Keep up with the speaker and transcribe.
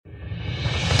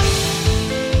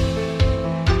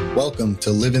Welcome to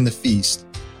Live in the Feast.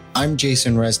 I'm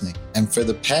Jason Resnick, and for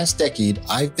the past decade,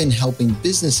 I've been helping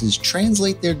businesses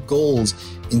translate their goals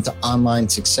into online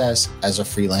success as a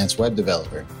freelance web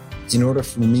developer. In order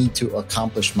for me to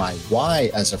accomplish my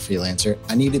why as a freelancer,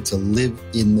 I needed to live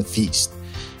in the feast.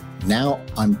 Now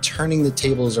I'm turning the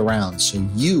tables around so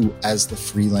you, as the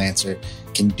freelancer,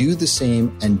 can do the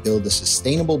same and build a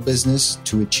sustainable business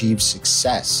to achieve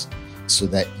success so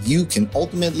that you can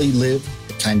ultimately live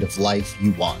the kind of life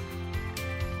you want.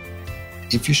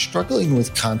 If you're struggling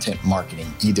with content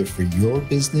marketing, either for your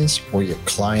business or your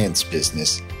client's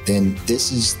business, then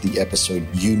this is the episode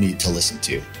you need to listen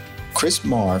to. Chris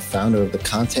Marr, founder of the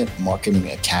Content Marketing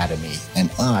Academy,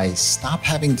 and I stop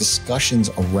having discussions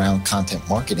around content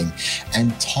marketing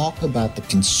and talk about the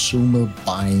consumer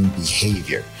buying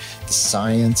behavior, the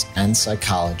science and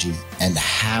psychology, and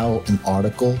how an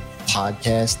article,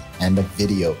 podcast, and a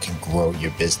video can grow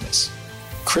your business.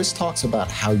 Chris talks about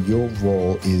how your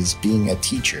role is being a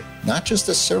teacher, not just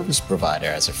a service provider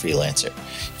as a freelancer.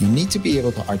 You need to be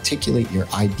able to articulate your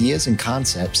ideas and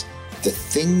concepts, the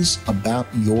things about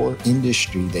your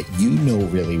industry that you know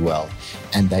really well,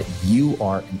 and that you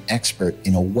are an expert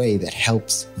in a way that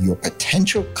helps your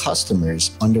potential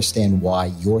customers understand why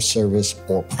your service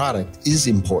or product is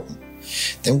important.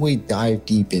 Then we dive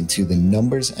deep into the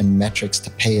numbers and metrics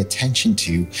to pay attention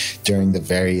to during the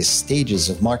various stages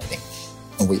of marketing.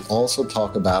 And we also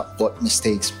talk about what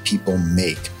mistakes people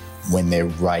make when they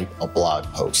write a blog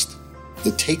post.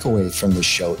 The takeaway from the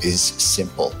show is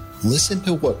simple. Listen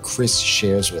to what Chris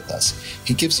shares with us.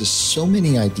 He gives us so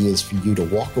many ideas for you to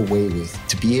walk away with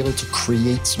to be able to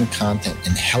create some content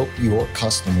and help your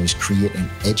customers create an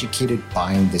educated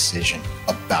buying decision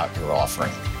about your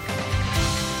offering.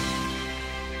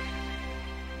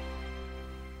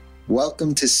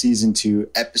 Welcome to Season 2,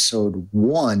 Episode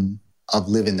 1 of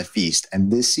Live in the Feast.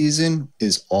 And this season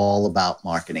is all about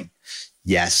marketing.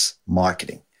 Yes,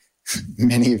 marketing.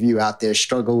 Many of you out there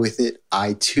struggle with it.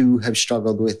 I too have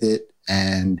struggled with it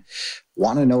and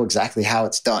want to know exactly how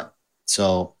it's done.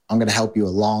 So I'm going to help you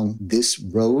along this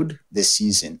road this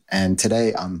season. And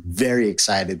today I'm very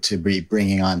excited to be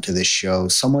bringing on to this show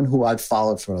someone who I've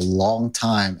followed for a long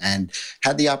time and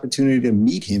had the opportunity to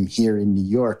meet him here in New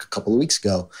York a couple of weeks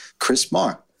ago, Chris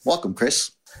Marr. Welcome,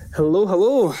 Chris.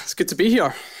 Hello. It's good to be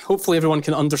here. Hopefully everyone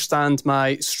can understand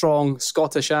my strong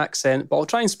Scottish accent, but I'll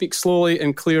try and speak slowly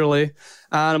and clearly.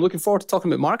 And I'm looking forward to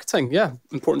talking about marketing. Yeah,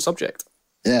 important subject.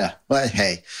 Yeah, but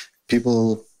hey,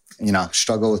 people,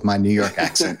 struggle with my New York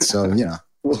accent. So,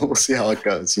 we'll see how it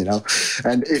goes,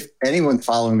 And if anyone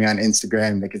following me on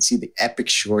Instagram, they can see the epic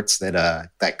shorts that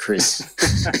Chris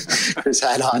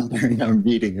had on during our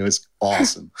meeting. It was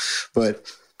awesome. But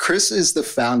Chris is the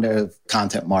founder of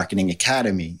Content Marketing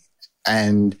Academy.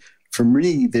 And for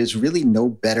me, there's really no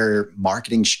better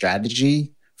marketing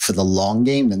strategy for the long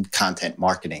game than content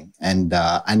marketing. And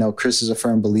I know Chris is a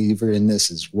firm believer in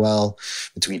this as well.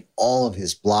 Between all of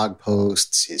his blog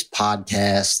posts, his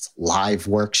podcasts, live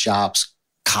workshops,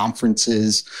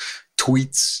 conferences,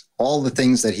 tweets, all the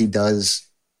things that he does,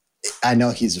 I know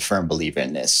he's a firm believer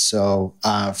in this. So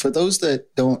for those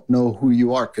that don't know who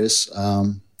you are, Chris,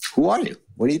 who are you?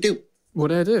 What do you do? What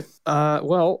do I do?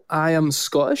 Well, I am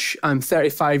Scottish. I'm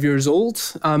 35 years old.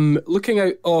 I'm looking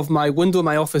out of my window in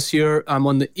my office here. I'm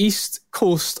on the east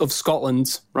coast of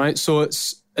Scotland, right? So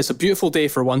it's a beautiful day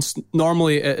for once.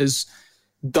 Normally it is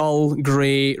dull,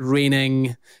 grey,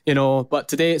 raining, but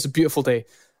today it's a beautiful day.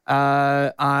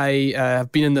 I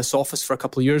have been in this office for a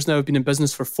couple of years now. I've been in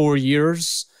business for 4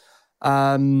 years.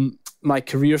 My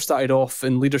career started off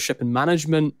in leadership and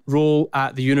management role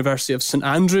at the University of St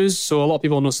Andrews. So a lot of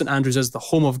people know St Andrews is the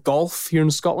home of golf here in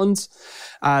Scotland.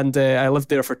 And I lived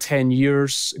there for 10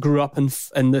 years, grew up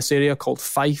in this area called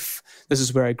Fife. This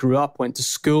is where I grew up, went to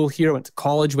school here, went to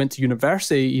college, went to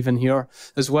university even here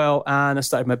as well. And I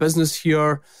started my business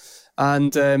here.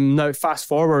 And now fast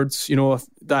forward,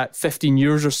 that 15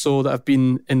 years or so that I've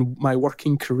been in my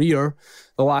working career,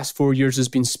 the last 4 years has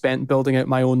been spent building out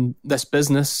this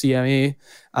business, CMA.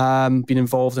 Been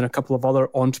involved in a couple of other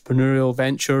entrepreneurial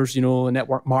ventures, a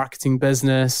network marketing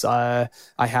business. I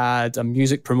had a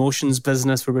music promotions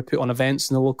business where we put on events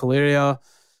in the local area.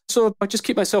 So I just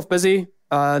keep myself busy,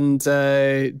 and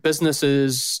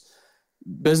business,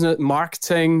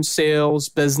 marketing, sales,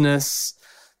 business,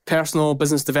 personal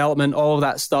business development, all of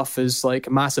that stuff is like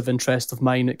a massive interest of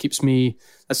mine. It keeps me,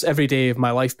 that's every day of my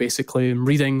life basically. I'm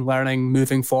reading, learning,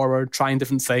 moving forward, trying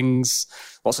different things,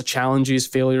 lots of challenges,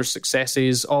 failures,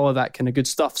 successes, all of that kind of good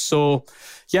stuff. So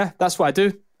yeah, that's what I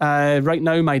do. Right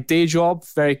now, my day job,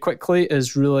 very quickly,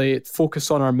 is really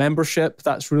focus on our membership.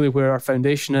 That's really where our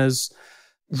foundation is.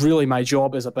 Really, my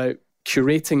job is about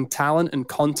curating talent and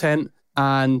content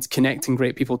and connecting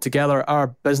great people together.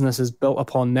 Our business is built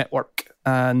upon network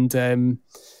and,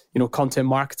 content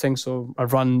marketing. So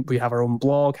we have our own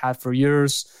blog, have for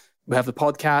years. We have the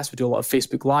podcast. We do a lot of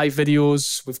Facebook Live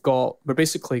videos. We're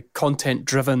basically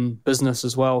content-driven business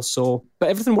as well. So, but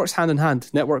everything works hand in hand.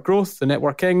 Network growth, the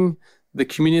networking, the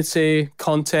community,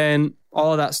 content,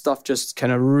 all of that stuff just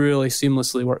kind of really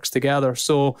seamlessly works together.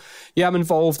 So, yeah, I'm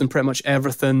involved in pretty much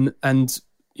everything. And,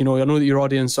 I know that a lot of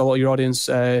your audience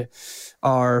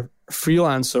are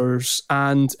freelancers,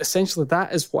 and essentially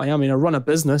that is what I am. I run a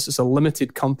business. It's a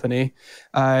limited company.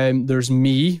 There's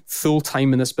me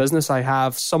full-time in this business. I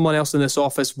have someone else in this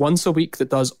office once a week that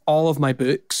does all of my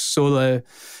books, so the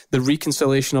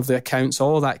reconciliation of the accounts,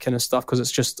 all of that kind of stuff, because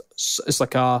it's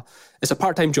a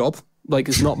part-time job. Like,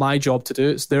 it's not my job to do,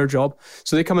 it's their job.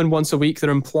 So they come in once a week. They're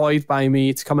employed by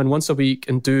me to come in once a week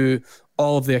and do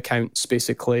all of the accounts,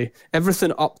 basically.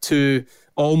 Everything up to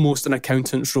almost an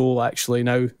accountant's role, actually,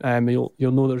 now. You'll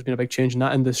know there's been a big change in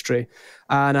that industry.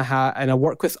 And I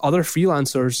work with other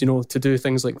freelancers, to do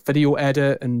things like video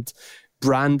edit and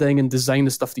branding and design,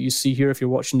 the stuff that you see here if you're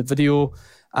watching the video.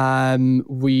 I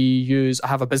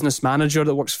have a business manager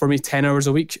that works for me 10 hours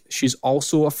a week. She's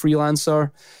also a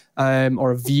freelancer,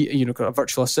 or a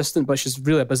virtual assistant, but she's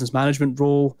really a business management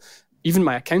role. Even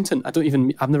my accountant, I've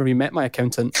never even met my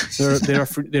accountant. They're a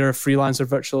freelancer,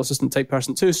 virtual assistant type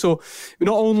person too. So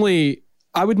not only,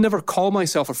 I would never call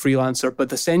myself a freelancer,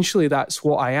 but essentially that's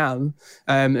what I am.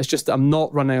 It's just that I'm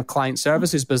not running a client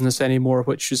services business anymore,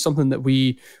 which is something that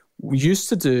we used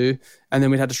to do. And then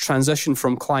we had to transition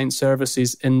from client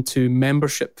services into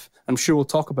membership. I'm sure we'll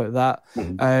talk about that.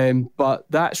 Mm-hmm. But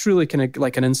that's really kind of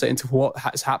like an insight into what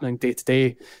is happening day to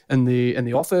day in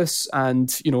the office and,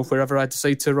 wherever I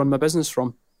decide to run my business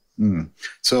from. Mm.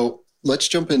 So let's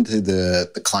jump into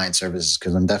the client services,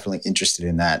 because I'm definitely interested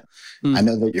in that. Mm. I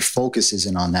know that your focus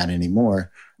isn't on that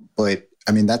anymore, but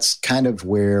that's kind of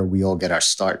where we all get our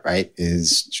start, right?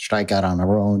 Is strike out on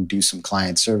our own, do some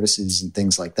client services and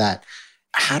things like that.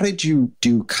 How did you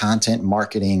do content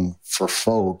marketing for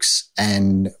folks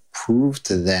and prove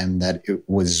to them that it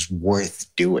was worth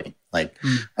doing? I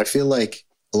feel like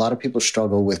a lot of people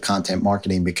struggle with content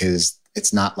marketing because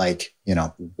it's not like,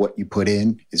 what you put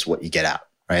in is what you get out,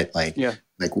 right? Like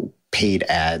paid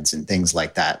ads and things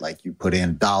like that. Like, you put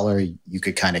in $1, you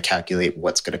could kind of calculate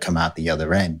what's going to come out the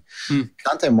other end. Mm.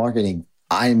 Content marketing,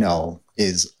 I know,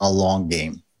 is a long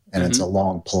game and it's a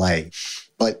long play,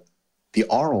 but the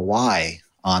ROI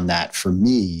on that for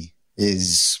me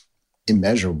is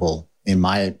immeasurable, in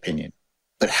my opinion.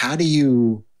 But how do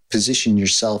you position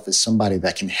yourself as somebody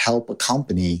that can help a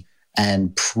company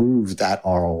and prove that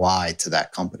ROI to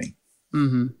that company?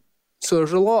 Mm-hmm. So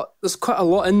there's quite a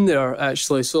lot in there,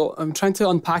 actually. So I'm trying to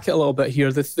unpack it a little bit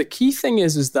here. The key thing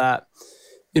is that,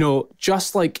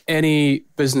 just like any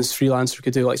business freelancer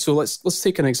could do, so let's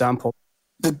take an example.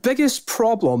 The biggest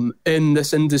problem in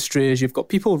this industry is you've got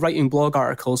people writing blog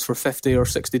articles for $50 or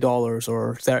 $60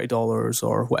 or $30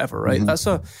 or whatever, right?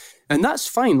 Mm-hmm. And that's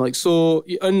fine. So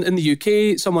in the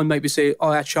UK, someone might be saying,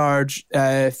 I charge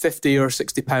 50 or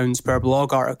 60 pounds per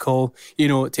blog article.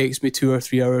 It takes me 2 or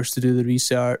 3 hours to do the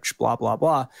research, blah, blah,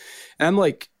 blah. And I'm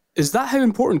like, is that how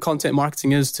important content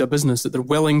marketing is to a business, that they're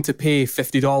willing to pay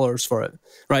 $50 for it,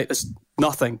 right? It's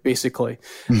nothing, basically.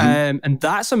 Mm-hmm. And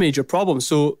that's a major problem.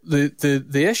 So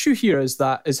the issue here is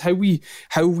how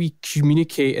we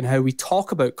communicate and how we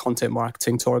talk about content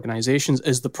marketing to organizations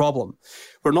is the problem.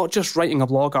 We're not just writing a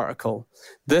blog article.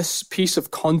 This piece of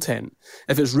content,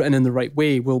 if it's written in the right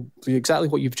way, will be exactly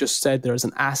what you've just said there as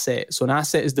an asset. So an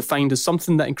asset is defined as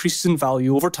something that increases in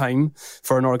value over time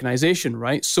for an organization,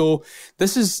 right? So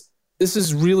this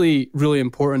is really, really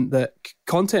important that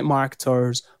content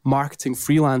marketers, marketing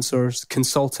freelancers,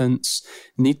 consultants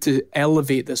need to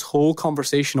elevate this whole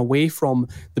conversation away from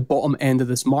the bottom end of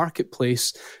this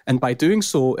marketplace. And by doing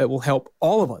so, it will help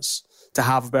all of us to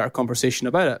have a better conversation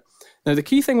about it. Now, the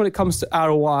key thing when it comes to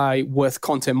ROI with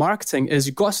content marketing is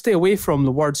you've got to stay away from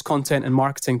the words content and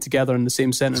marketing together in the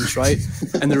same sentence, right?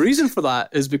 And the reason for that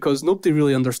is because nobody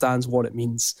really understands what it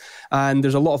means. And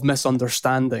there's a lot of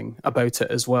misunderstanding about it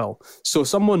as well. So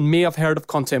someone may have heard of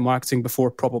content marketing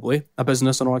before, probably, a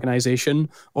business, an organization,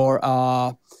 or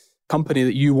a company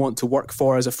that you want to work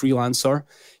for as a freelancer.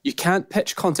 You can't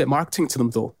pitch content marketing to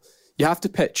them, though. You have to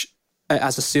pitch it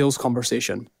as a sales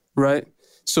conversation, right?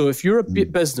 So if you're a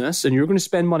business and you're going to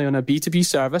spend money on a B2B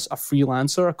service, a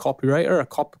freelancer, a copywriter, a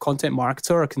content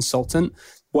marketer, a consultant,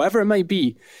 whatever it might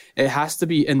be, it has to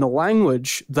be in the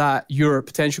language that your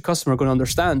potential customer are going to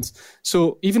understand.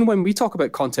 So even when we talk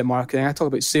about content marketing, I talk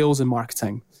about sales and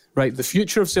marketing, right? The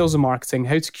future of sales and marketing,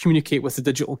 how to communicate with the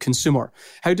digital consumer.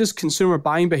 How does consumer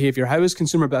buying behavior, how is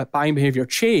consumer buying behavior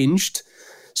changed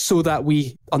so that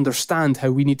we understand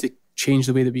how we need to change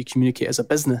the way that we communicate as a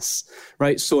business,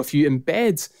 right? So if you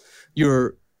embed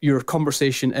your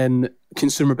conversation in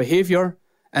consumer behavior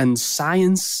and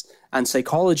science and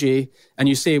psychology, and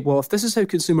you say, well, if this is how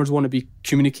consumers want to be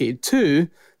communicated to,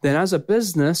 then as a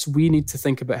business, we need to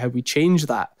think about how we change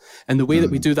that. And the way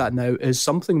that we do that now is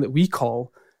something that we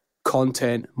call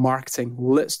content marketing.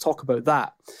 Let's talk about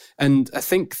that. And I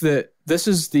think that this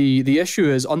is the issue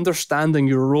is understanding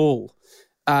your role.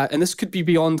 And this could be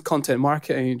beyond content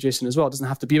marketing, Jason, as well. It doesn't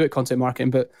have to be about content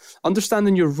marketing, but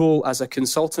understanding your role as a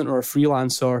consultant or a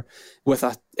freelancer with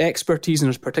an expertise in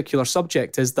a particular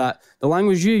subject is that the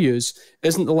language you use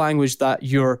isn't the language that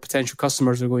your potential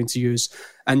customers are going to use.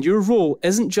 And your role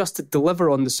isn't just to deliver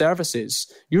on the services.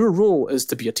 Your role is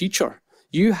to be a teacher.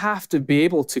 You have to be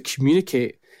able to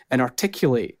communicate and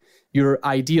articulate your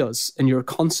ideas and your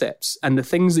concepts and the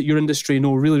things that your industry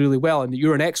know really, really well and that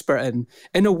you're an expert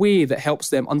in a way that helps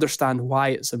them understand why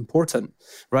it's important,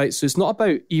 right? So it's not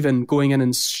about even going in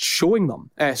and telling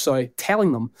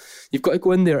them. You've got to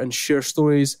go in there and share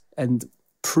stories and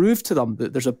prove to them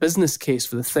that there's a business case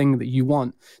for the thing that you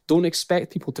want. Don't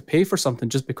expect people to pay for something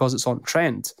just because it's on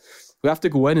trend. We have to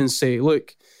go in and say,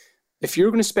 look, if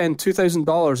you're going to spend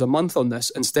 $2,000 a month on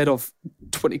this instead of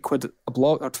 20 quid a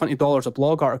blog or $20 a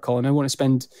blog article, and I want to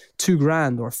spend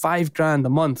 $2,000 or $5,000 a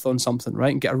month on something,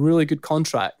 right, and get a really good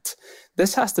contract,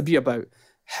 this has to be about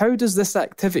how does this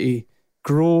activity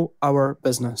grow our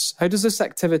business? How does this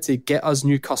activity get us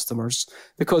new customers?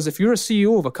 Because if you're a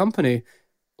CEO of a company,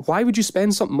 why would you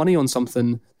spend some money on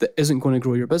something that isn't going to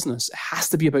grow your business? It has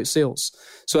to be about sales.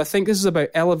 So I think this is about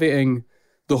elevating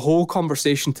the whole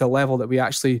conversation to a level that we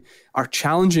actually are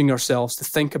challenging ourselves to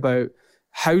think about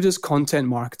how does content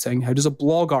marketing, how does a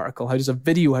blog article, how does a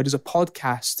video, how does a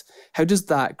podcast, how does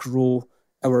that grow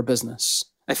our business?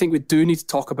 I think we do need to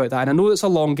talk about that. And I know it's a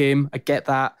long game. I get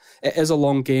that. It is a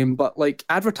long game, but like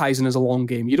advertising is a long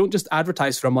game. You don't just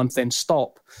advertise for a month, then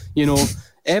stop.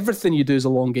 Everything you do is a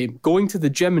long game. Going to the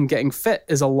gym and getting fit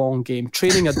is a long game.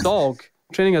 Training a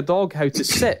dog how to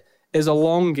sit is a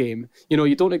long game.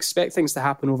 You don't expect things to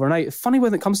happen overnight. It's funny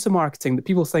when it comes to marketing that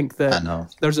people think that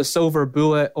there's a silver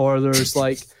bullet or there's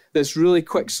like this really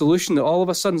quick solution that all of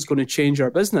a sudden is going to change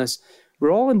our business.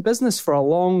 We're all in business for a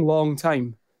long, long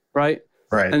time, right?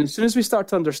 Right. And as soon as we start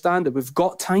to understand that we've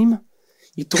got time,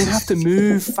 you don't have to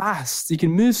move fast. You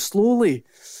can move slowly,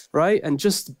 right? And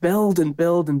just build and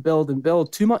build and build and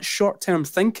build. Too much short-term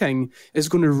thinking is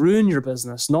going to ruin your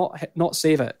business, not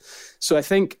save it. So I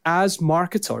think as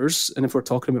marketers, and if we're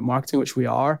talking about marketing, which we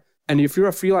are, and if you're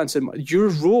a freelancer, your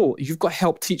role, you've got to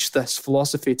help teach this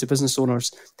philosophy to business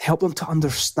owners, help them to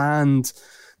understand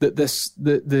that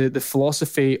the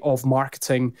philosophy of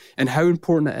marketing and how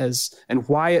important it is and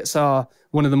why it's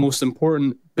one of the most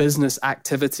important business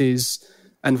activities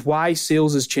and why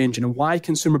sales is changing and why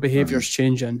consumer behavior is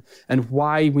changing and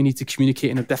why we need to communicate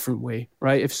in a different way,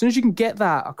 right? As soon as you can get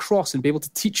that across and be able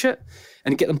to teach it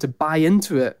and get them to buy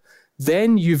into it,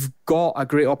 then you've got a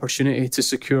great opportunity to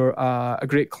secure a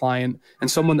great client and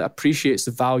someone that appreciates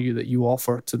the value that you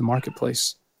offer to the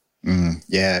marketplace.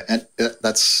 Yeah, and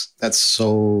that's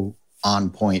so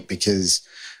on point because,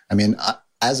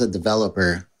 as a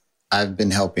developer, I've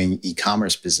been helping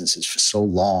e-commerce businesses for so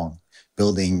long,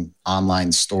 building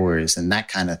online stores and that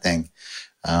kind of thing.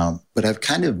 But I've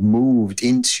kind of moved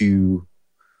into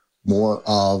more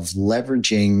of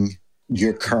leveraging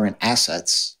your current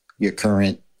assets, your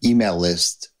current email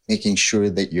list, making sure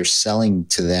that you're selling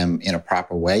to them in a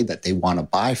proper way that they want to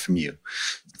buy from you.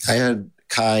 I had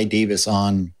Kai Davis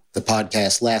on the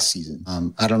podcast last season.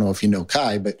 I don't know if you know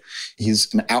Kai, but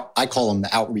he's I call him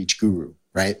the outreach guru,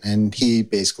 right? And he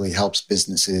basically helps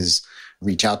businesses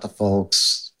reach out to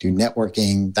folks, do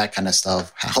networking, that kind of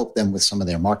stuff, help them with some of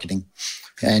their marketing.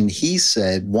 And he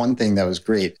said one thing that was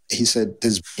great. He said,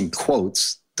 in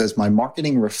quotes, does my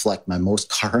marketing reflect my most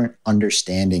current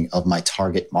understanding of my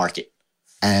target market?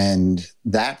 And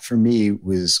that for me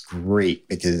was great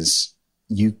because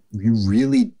you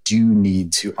really do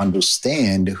need to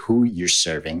understand who you're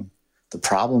serving, the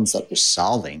problems that you're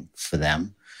solving for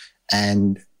them,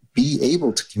 and be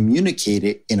able to communicate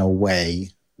it in a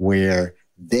way where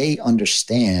they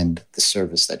understand the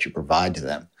service that you provide to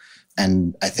them.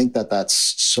 And I think that that's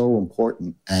so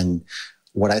important. And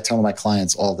what I tell my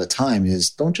clients all the time is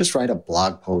don't just write a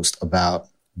blog post about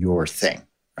your thing,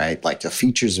 right? Like the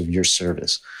features of your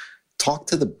service. Talk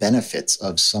to the benefits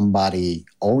of somebody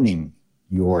owning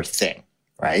your thing,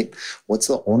 right? What's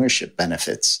the ownership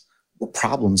benefits? What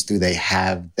problems do they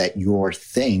have that your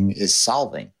thing is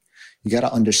solving? You got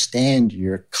to understand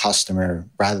your customer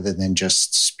rather than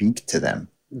just speak to them.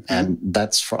 Mm-hmm. And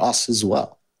that's for us as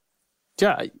well.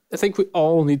 Yeah, I think we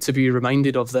all need to be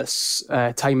reminded of this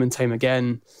time and time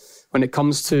again when it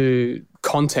comes to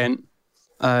content.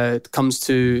 It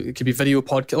could be video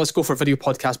podcast. Let's go for video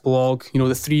podcast, blog.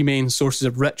 The three main sources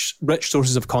of rich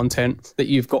sources of content that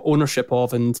you've got ownership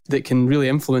of and that can really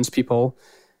influence people.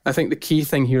 I think the key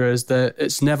thing here is that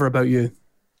it's never about you,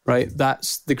 right?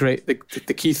 That's the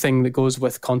key thing that goes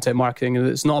with content marketing, and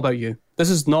it's not about you. This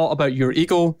is not about your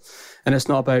ego, and it's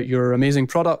not about your amazing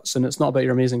products, and it's not about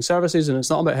your amazing services, and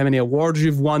it's not about how many awards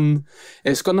you've won.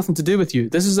 It's got nothing to do with you.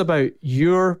 This is about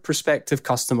your prospective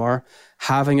customer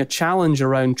having a challenge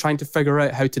around trying to figure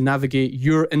out how to navigate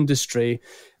your industry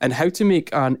and how to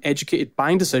make an educated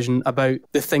buying decision about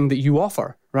the thing that you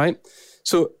offer, right?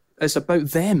 So it's about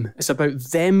them. It's about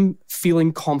them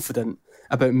feeling confident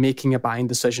about making a buying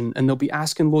decision, and they'll be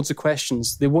asking loads of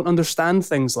questions. They won't understand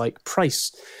things like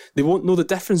price. They won't know the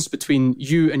difference between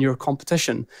you and your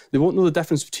competition. They won't know the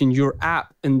difference between your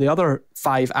app and the other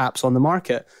 5 apps on the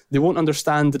market. They won't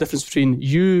understand the difference between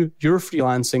your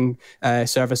freelancing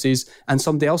services and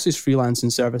somebody else's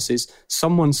freelancing services.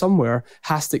 Someone somewhere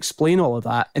has to explain all of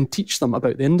that and teach them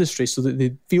about the industry so that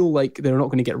they feel like they're not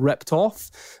going to get ripped off,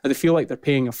 or they feel like they're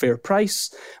paying a fair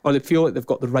price, or they feel like they've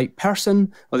got the right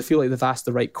person, or they feel like they've asked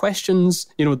the right questions.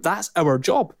 That's our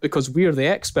job because we're the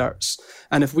experts.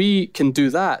 And if we can do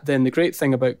that, then the great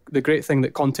thing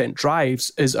that content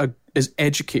drives is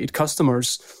educated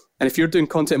customers. And if you're doing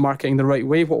content marketing the right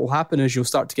way, what will happen is you'll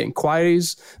start to get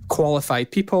inquiries, qualified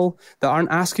people that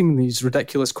aren't asking these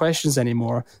ridiculous questions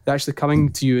anymore. They're actually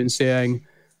coming to you and saying,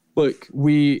 look,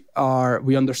 we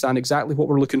understand exactly what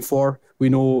we're looking for. We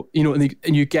know,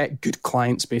 and you get good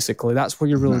clients, basically. That's what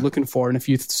you're really looking for. And if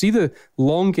you see the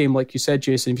long game, like you said,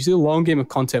 Jason, if you see the long game of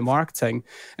content marketing,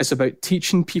 it's about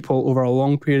teaching people over a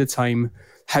long period of time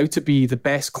how to be the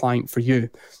best client for you.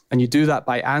 And you do that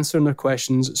by answering their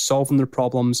questions, solving their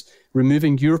problems,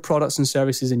 removing your products and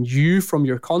services and you from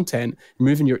your content,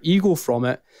 removing your ego from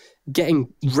it,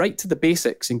 getting right to the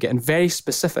basics and getting very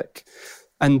specific.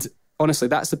 And honestly,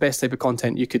 that's the best type of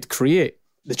content you could create.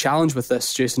 The challenge with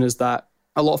this, Jason, is that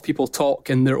a lot of people talk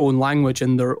in their own language,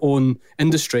 in their own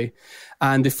industry,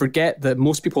 and they forget that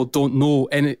most people don't know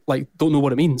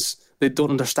what it means. They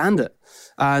don't understand it.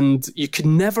 And you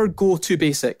can never go too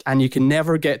basic and you can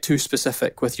never get too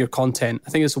specific with your content. I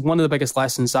think it's one of the biggest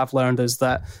lessons I've learned is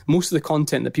that most of the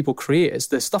content that people create is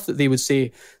the stuff that they would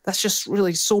say, that's just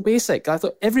really so basic. I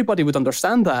thought everybody would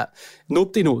understand that.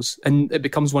 Nobody knows. And it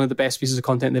becomes one of the best pieces of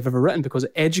content they've ever written because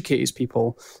it educates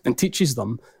people and teaches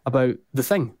them about the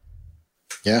thing.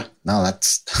 Yeah, no,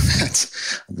 that's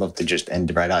I'd love to just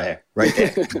end right there. Right.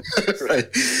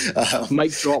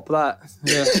 Mic drop that.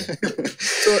 Yeah.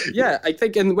 So yeah, I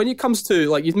think, and when it comes to,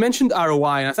 like, you've mentioned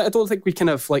ROI, and I don't think we kind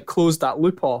of like closed that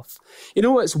loop off.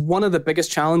 It's one of the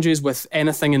biggest challenges with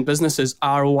anything in business is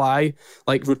ROI,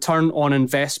 like return on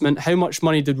investment. How much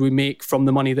money did we make from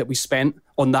the money that we spent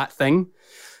on that thing?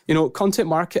 Content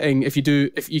marketing, if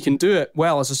you can do it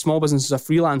well as a small business, as a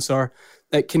freelancer,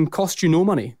 it can cost you no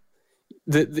money.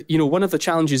 One of the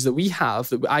challenges that we have,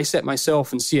 that I set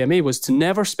myself in CMA, was to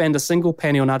never spend a single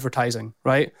penny on advertising,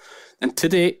 right? And to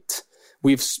date,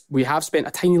 we have spent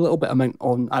a tiny little bit amount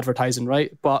on advertising,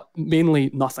 right? But mainly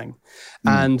nothing.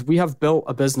 And we have built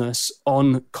a business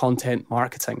on content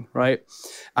marketing, right?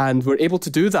 And we're able to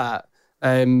do that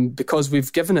because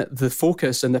we've given it the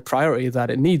focus and the priority that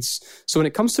it needs. So when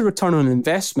it comes to return on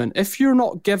investment, if you're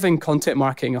not giving content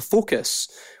marketing a focus,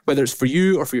 whether it's for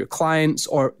you or for your clients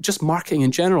or just marketing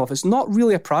in general, if it's not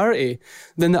really a priority,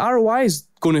 then the ROI is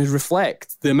going to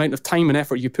reflect the amount of time and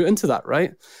effort you put into that,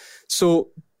 right? So,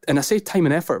 and I say time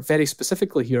and effort very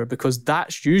specifically here because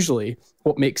that's usually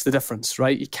what makes the difference,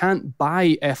 right? You can't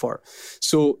buy effort.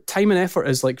 So time and effort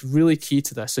is like really key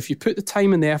to this. If you put the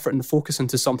time and the effort and the focus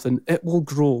into something, it will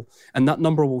grow and that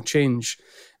number will change.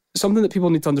 Something that people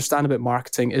need to understand about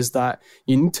marketing is that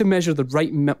you need to measure the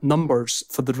right numbers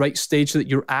for the right stage that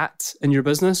you're at in your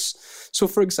business. So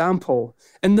for example,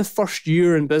 in the first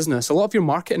year in business, a lot of your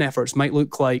marketing efforts might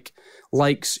look like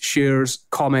likes, shares,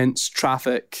 comments,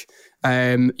 traffic,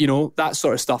 that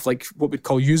sort of stuff, like what we'd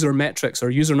call user metrics or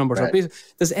user numbers. Right.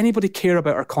 Does anybody care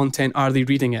about our content? Are they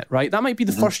reading it, right? That might be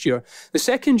the first year. The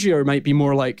second year might be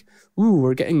more like,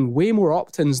 we're getting way more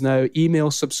opt-ins now,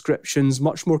 email subscriptions,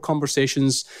 much more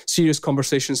conversations, serious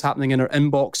conversations happening in our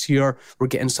inbox here. We're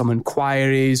getting some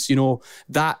inquiries,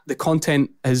 the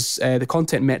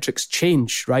content metrics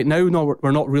change, right? Now,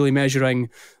 we're not really measuring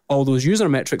all those user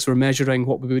metrics were measuring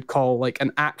what we would call like an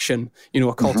action,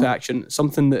 a call to action,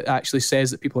 something that actually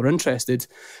says that people are interested.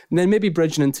 And then maybe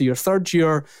bridging into your third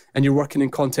year and you're working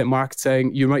in content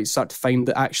marketing, you might start to find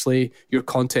that actually your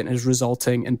content is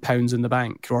resulting in pounds in the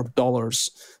bank or dollar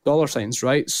signs,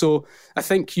 right? So I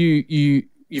think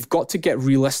you've got to get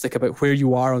realistic about where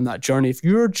you are on that journey. If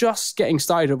you're just getting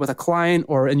started with a client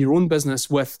or in your own business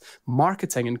with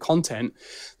marketing and content,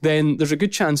 then there's a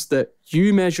good chance that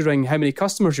you measuring how many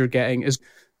customers you're getting is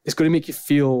going to make you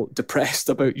feel depressed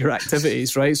about your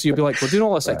activities, right? So you'll be like, we're doing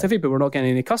all this activity, but we're not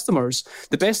getting any customers.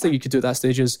 The best thing you could do at that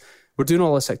stage is we're doing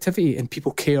all this activity and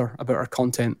people care about our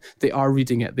content. They are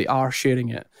reading it. They are sharing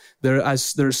it.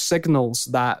 There's signals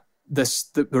that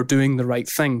we're doing the right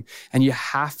thing. And you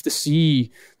have to see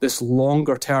this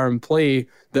longer term play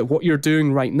that what you're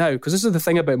doing right now, because this is the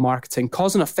thing about marketing,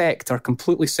 cause and effect are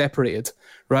completely separated,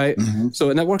 right? So,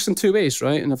 and it works in two ways,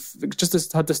 right? And I've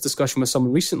just had this discussion with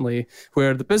someone recently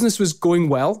where the business was going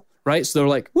well, right? So they're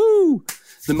like, woo,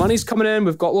 the money's coming in,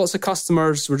 we've got lots of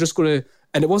customers, we're just going to,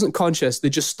 and it wasn't conscious, they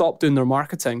just stopped doing their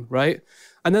marketing, right?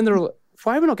 And then they're like,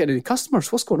 why are we not getting any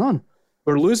customers? What's going on?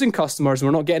 We're losing customers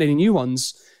and we're not getting any new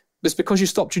ones. It's because you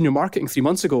stopped doing your marketing 3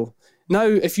 months ago. Now,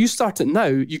 if you start it now,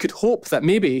 you could hope that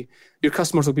maybe your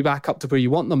customers will be back up to where you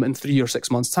want them in 3 or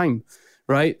 6 months' time,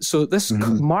 right? So this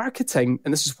marketing,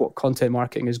 and this is what content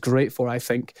marketing is great for, I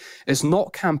think, is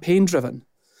not campaign-driven,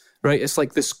 right? It's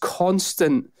like this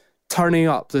constant turning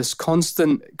up, this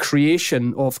constant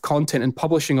creation of content and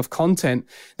publishing of content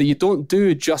that you don't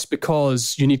do just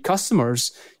because you need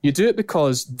customers. You do it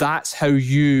because that's how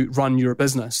you run your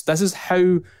business. This is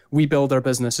how we build our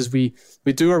business, is we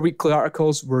do our weekly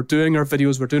articles, we're doing our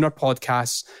videos, we're doing our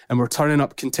podcasts, and we're turning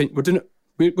up content. We're going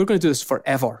to do this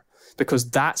forever because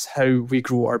that's how we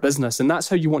grow our business. And that's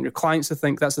how you want your clients to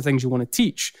think. That's the things you want to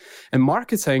teach. And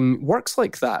marketing works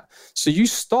like that. So you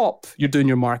stop, you're doing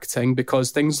your marketing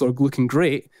because things are looking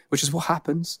great, which is what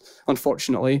happens,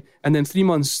 unfortunately. And then 3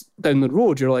 months down the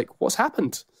road, you're like, what's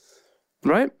happened?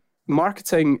 Right?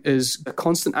 Marketing is a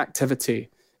constant activity.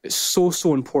 It's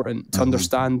so important to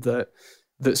understand that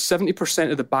 70%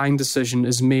 of the buying decision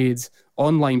is made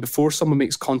online before someone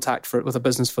makes contact with a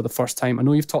business for the first time. I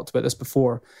know you've talked about this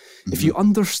before. If you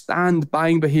understand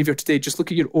buying behavior today, just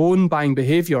look at your own buying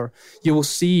behavior, you will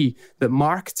see that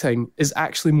marketing is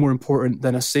actually more important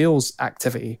than a sales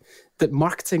activity, that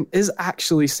marketing is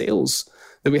actually sales,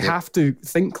 that we have to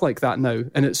think like that now.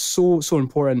 And it's so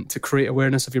important to create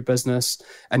awareness of your business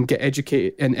and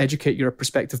educate your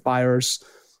prospective buyers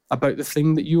about the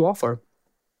thing that you offer.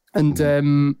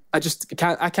 And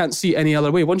I can't see any other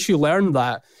way. Once you learn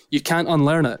that, you can't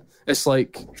unlearn it. It's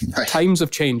like times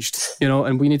have changed,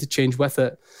 and we need to change with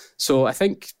it. So I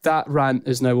think that rant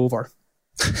is now over.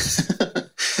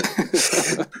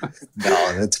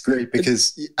 No, that's great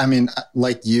because, I mean,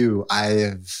 like you, I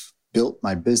have built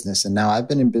my business and now I've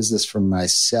been in business for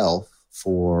myself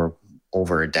for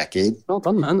over a decade. Well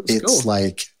done, man. It's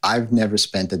like I've never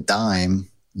spent a dime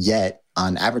yet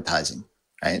on advertising.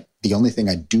 Right. The only thing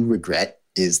I do regret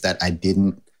is that I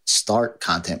didn't start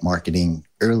content marketing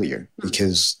earlier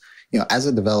because, as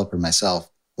a developer myself,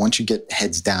 once you get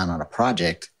heads down on a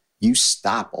project, you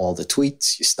stop all the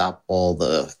tweets, you stop all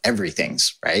the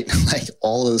everythings, right? Like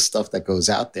all of the stuff that goes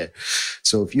out there.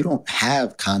 So if you don't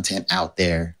have content out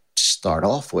there to start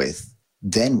off with,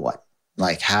 then what?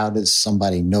 Like, how does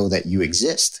somebody know that you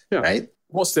exist, right?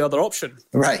 What's the other option?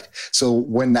 Right. So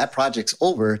when that project's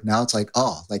over, now it's like,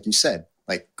 oh, like you said,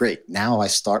 like, great. Now I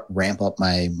ramp up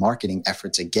my marketing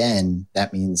efforts again.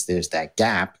 That means there's that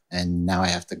gap. And now I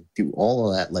have to do all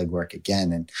of that legwork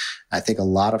again. And I think a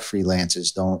lot of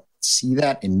freelancers don't see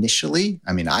that initially.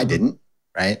 I mean, I didn't,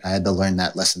 right? I had to learn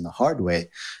that lesson the hard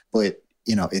way. But,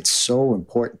 it's so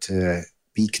important to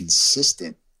be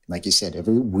consistent. Like you said,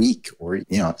 every week or,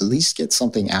 at least get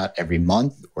something out every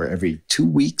month or every 2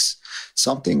 weeks,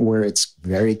 something where it's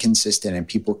very consistent and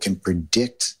people can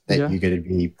predict that you're going to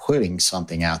be putting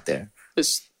something out there.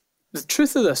 The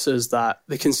truth of this is that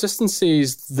the consistency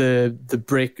is the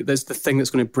break. That's the thing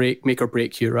that's going to make or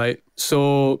break you, right?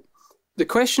 So the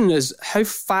question is, how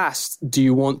fast do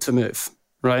you want to move,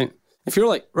 right? If you're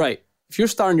like, right, if you're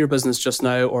starting your business just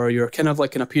now or you're kind of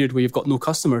like in a period where you've got no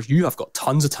customers, you have got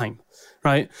tons of time.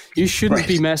 Right? You shouldn't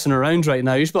be messing around right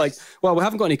now. You should be like, well, we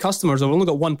haven't got any customers. I've only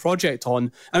got one project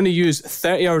on. I'm going to use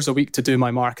 30 hours a week to do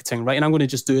my marketing, right? And I'm going to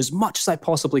just do as much as I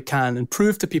possibly can and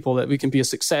prove to people that we can be a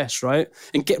success, right?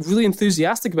 And get really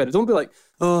enthusiastic about it. Don't be like,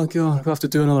 oh God, I have to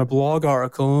do another blog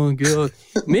article. Oh God.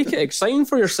 Make it exciting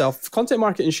for yourself. Content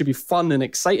marketing should be fun and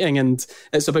exciting, and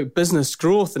it's about business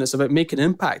growth, and it's about making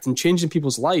impact and changing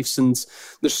people's lives. And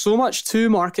there's so much to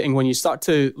marketing when you start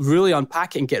to really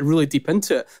unpack it and get really deep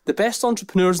into it. The best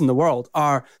entrepreneurs in the world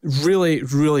are really,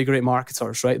 really great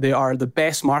marketers, right? They are the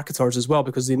best marketers as well,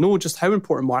 because they know just how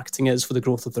important marketing is for the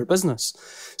growth of their business.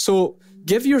 So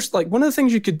one of the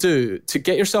things you could do to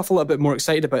get yourself a little bit more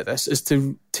excited about this is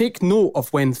to take note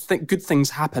of when good things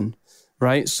happen,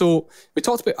 right? So we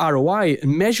talked about ROI,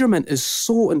 and measurement is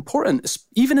so important. It's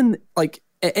even in at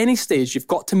any stage, you've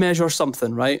got to measure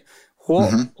something, right?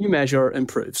 What you measure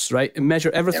improves, right? And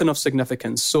measure everything of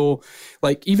significance. So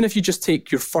even if you just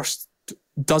take your first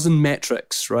dozen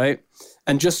metrics, right,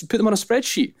 and just put them on a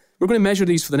spreadsheet, we're going to measure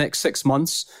these for the next 6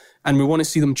 months. And we want to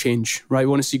see them change, right?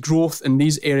 We want to see growth in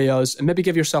these areas, and maybe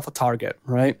give yourself a target,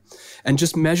 right? And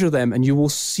just measure them, and you will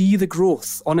see the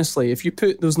growth. Honestly, if you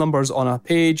put those numbers on a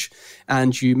page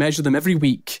and you measure them every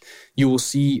week, you will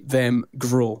see them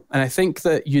grow. And I think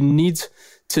that you need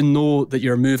to know that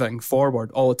you're moving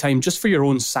forward all the time, just for your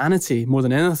own sanity more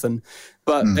than anything.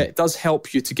 But it does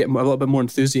help you to get a little bit more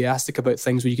enthusiastic about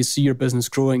things, where you can see your business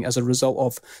growing as a result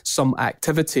of some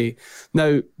activity.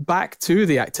 Now, back to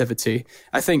the activity,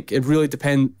 I think it really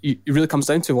comes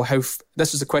down to,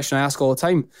 this is the question I ask all the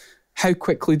time. How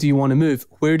quickly do you want to move?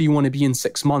 Where do you want to be in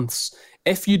 6 months?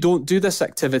 If you don't do this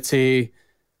activity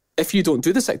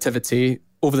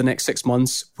over the next 6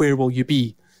 months, where will you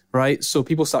be? Right? So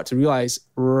people start to realize,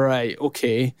 right,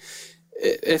 okay,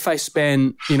 if I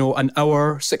spend, an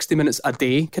hour, 60 minutes a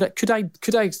day, could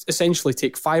I essentially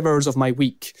take 5 hours of my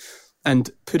week and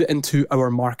put it into our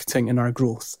marketing and our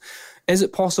growth? Is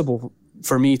it possible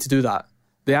for me to do that?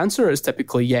 The answer is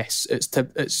typically yes.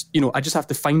 I just have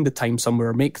to find the time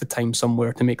somewhere, make the time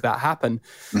somewhere to make that happen.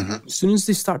 As soon as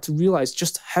they start to realize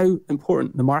just how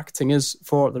important the marketing is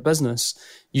for their business,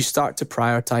 you start to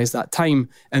prioritize that time,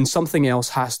 and something else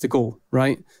has to go,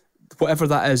 right? Whatever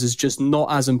that is just not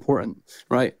as important,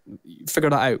 right? Figure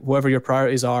that out. Whatever your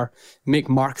priorities are, make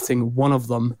marketing one of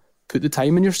them. Put the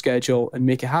time in your schedule and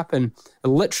make it happen. I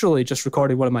literally just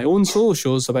recorded one of my own solo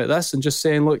shows about this, and just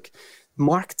saying, look,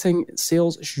 marketing,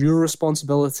 sales, it's your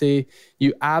responsibility.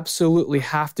 You absolutely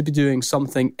have to be doing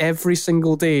something every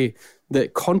single day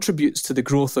that contributes to the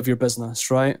growth of your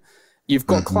business, right? You've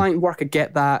got client work, I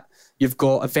get that. You've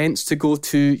got events to go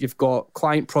to. You've got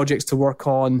client projects to work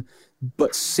on.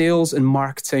 But sales and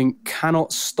marketing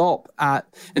cannot stop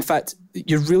in fact,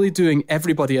 you're really doing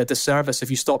everybody a disservice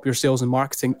if you stop your sales and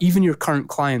marketing, even your current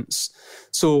clients.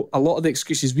 So a lot of the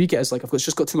excuses we get is I've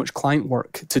just got too much client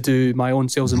work to do my own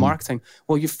sales and marketing.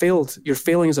 Well, you failed. You're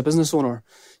failing as a business owner.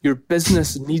 Your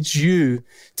business needs you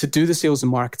to do the sales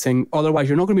and marketing. Otherwise,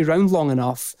 you're not going to be around long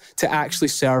enough to actually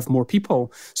serve more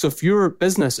people. So if your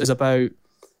business is about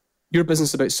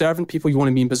serving people, you want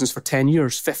to be in business for 10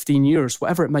 years, 15 years,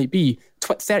 whatever it might be,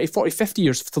 30, 40, 50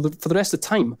 years for the rest of the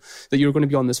time that you're going to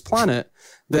be on this planet,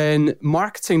 then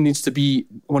marketing needs to be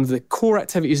one of the core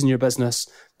activities in your business,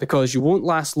 because you won't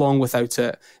last long without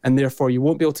it, and therefore you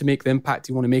won't be able to make the impact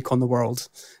you want to make on the world.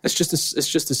 It's just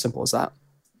as simple as that.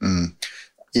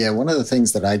 Yeah, one of the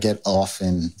things that I get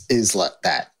often is like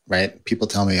that. Right? People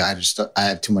tell me I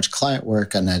have too much client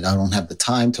work and I don't have the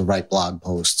time to write blog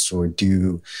posts or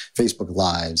do Facebook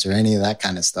Lives or any of that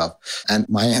kind of stuff. And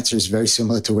my answer is very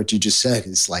similar to what you just said.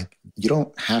 It's you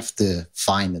don't have to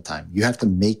find the time. You have to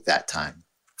make that time.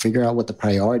 Figure out what the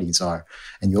priorities are.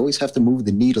 And you always have to move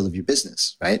the needle of your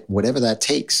business, right? Whatever that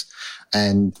takes.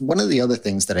 And one of the other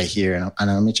things that I hear, and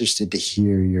I'm interested to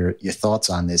hear your thoughts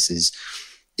on this, is,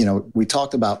 we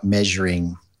talked about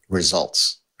measuring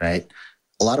results, right?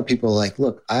 A lot of people are like,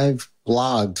 look, I've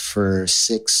blogged for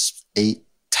 6, 8,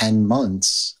 10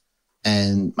 months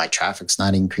and my traffic's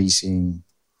not increasing.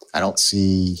 I don't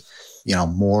see,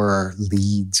 more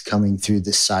leads coming through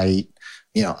the site.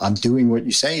 I'm doing what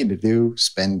you're saying to do,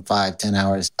 spend 5, 10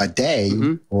 hours a day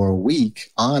or a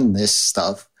week on this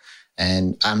stuff,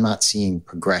 and I'm not seeing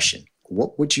progression.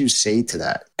 What would you say to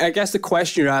that? I guess the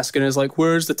question you're asking is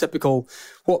where's the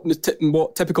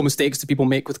what typical mistakes do people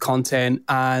make with content,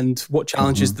 and what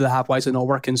challenges do they have? Why is it not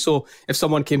working? So if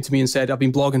someone came to me and said, I've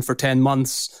been blogging for 10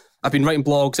 months, I've been writing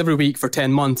blogs every week for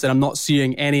 10 months and I'm not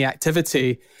seeing any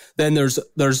activity, then there's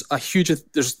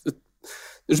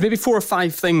maybe 4 or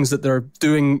 5 things that they're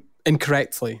doing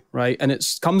incorrectly, right? And it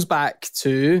comes back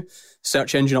to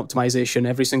search engine optimization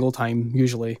every single time,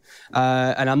 usually.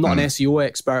 And I'm not an SEO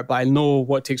expert, but I know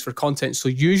what it takes for content. So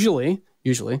usually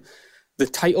the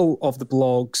title of the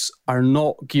blogs are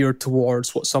not geared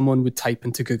towards what someone would type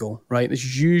into Google, right?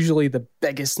 It's usually the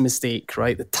biggest mistake,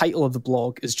 right? The title of the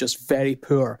blog is just very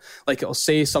poor. Like it'll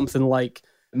say something like,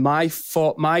 my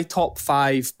top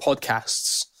 5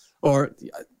 podcasts, or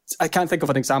I can't think of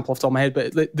an example off the top of my head,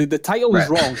 but the title is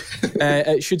wrong.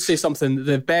 It should say something,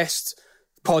 the best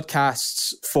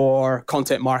podcasts for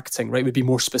content marketing, right, would be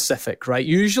more specific, right?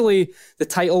 Usually the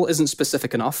title isn't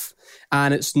specific enough,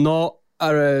 and it's not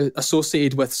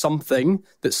associated with something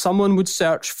that someone would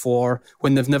search for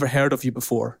when they've never heard of you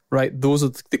before, right? Those are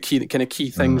the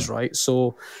key things, right?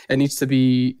 So it needs to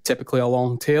be typically a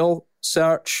long tail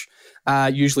search,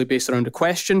 usually based around a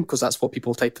question, because that's what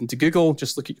people type into Google.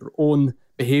 Just look at your own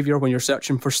behavior when you're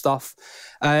searching for stuff.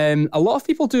 A lot of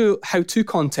people do how-to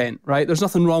content, right? There's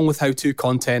nothing wrong with how-to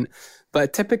content, but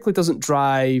it typically doesn't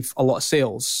drive a lot of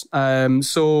sales.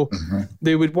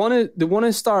 They would want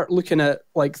to start looking at,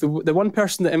 like, the one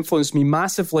person that influenced me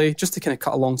massively, just to kind of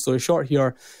cut a long story short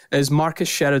here, is Marcus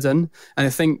Sheridan. And I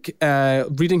think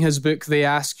reading his book, They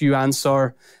Ask You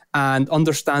Answer, and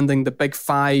understanding the big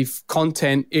 5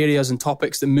 content areas and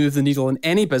topics that move the needle in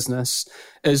any business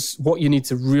is what you need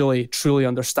to really, truly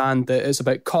understand. That it's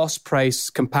about cost, price,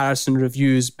 comparison,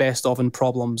 reviews, best of, and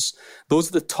problems. Those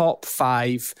are the top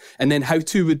 5. And then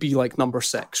how-to would be like number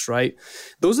 6, right?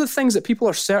 Those are the things that people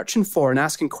are searching for and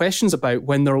asking questions about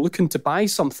when they're looking to buy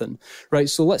something, right?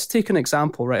 So let's take an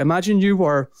example, right? Imagine you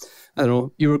were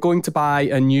going to buy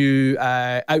a new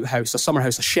outhouse, a summer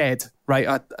house, a shed,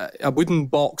 right? A wooden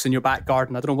box in your back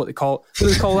garden. I don't know what they call it. What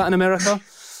do they call that in America?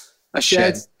 A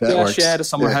shed. A shed, a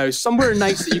summer house. Somewhere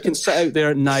nice that you can sit out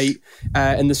there at night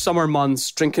in the summer months,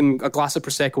 drinking a glass of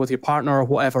Prosecco with your partner or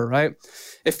whatever, right?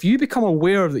 If you become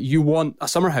aware that you want a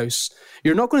summer house,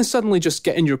 you're not going to suddenly just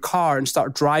get in your car and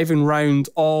start driving around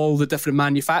all the different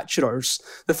manufacturers.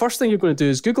 The first thing you're going to do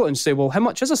is Google it and say, well, how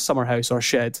much is a summer house or a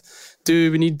shed?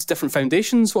 Do we need different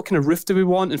foundations? What kind of roof do we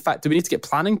want? In fact, do we need to get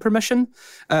planning permission?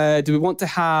 Do we want to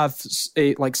have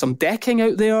some decking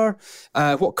out there?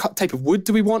 What type of wood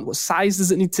do we want? What size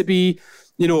does it need to be?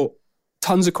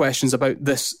 Tons of questions about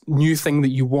this new thing that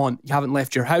you want. You haven't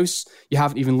left your house. You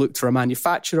haven't even looked for a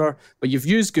manufacturer, but you've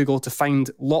used Google to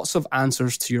find lots of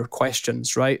answers to your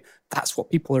questions, right? That's what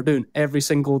people are doing every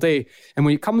single day. And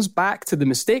when it comes back to the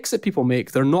mistakes that people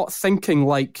make, they're not thinking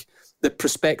like the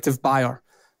prospective buyer.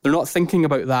 They're not thinking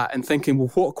about that and thinking, well,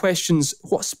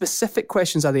 what specific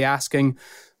questions are they asking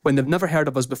when they've never heard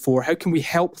of us before? How can we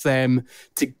help them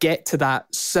to get to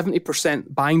that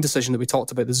 70% buying decision that we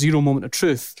talked about, the 0 moment of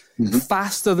truth,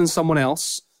 faster than someone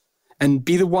else, and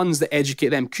be the ones that educate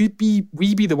them? Could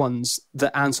we be the ones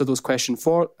that answer those questions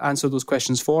for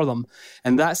them?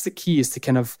 And that's the key, is to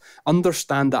kind of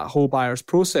understand that whole buyer's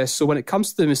process. So when it comes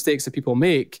to the mistakes that people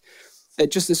make,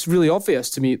 it's really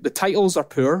obvious to me. The titles are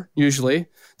poor, usually.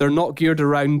 They're not geared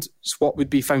around what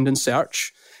would be found in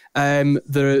search.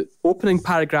 The opening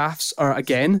paragraphs are,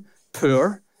 again,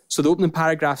 poor. So the opening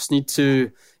paragraphs need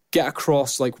to get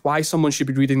across like why someone should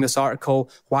be reading this article,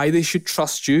 why they should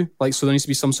trust you. So there needs to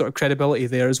be some sort of credibility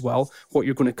there as well, what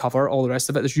you're going to cover, all the rest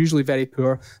of it. It's usually very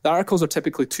poor. The articles are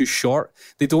typically too short.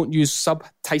 They don't use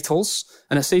subtitles.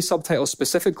 And I say subtitles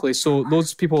specifically, so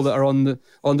those people that are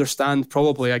understand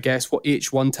probably, I guess, what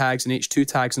H1 tags and H2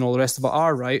 tags and all the rest of it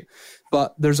are, right?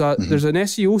 But there's an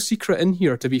SEO secret in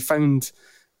here to be found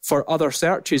for other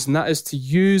searches, and that is to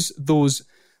use those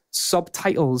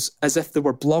subtitles as if they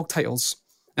were blog titles,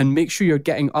 and make sure you're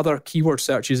getting other keyword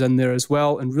searches in there as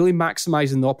well, and really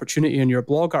maximizing the opportunity in your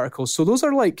blog articles. So those are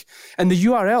and the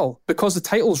URL, because the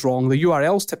title's wrong, the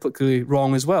URL's typically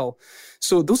wrong as well.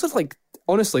 So those are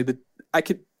honestly,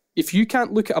 if you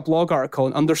can't look at a blog article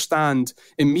and understand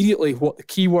immediately what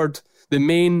the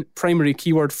main primary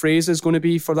keyword phrase is going to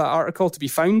be for that article to be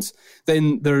found,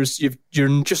 then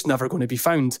you're just never going to be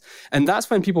found. And that's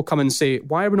when people come and say,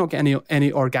 why are we not getting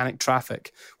any organic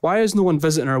traffic? Why is no one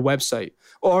visiting our website?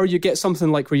 Or you get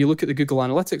something like where you look at the Google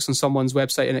Analytics on someone's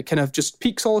website and it kind of just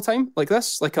peaks all the time like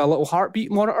this, like a little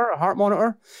heartbeat monitor, a heart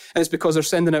monitor. And it's because they're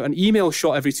sending out an email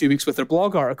shot every 2 weeks with their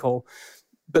blog article,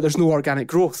 but there's no organic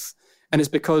growth. And it's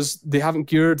because they haven't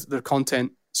geared their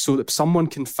content so that someone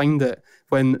can find it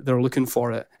when they're looking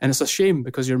for it. And it's a shame,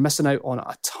 because you're missing out on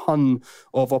a ton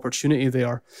of opportunity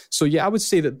there. So yeah, I would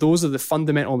say that those are the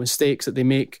fundamental mistakes that they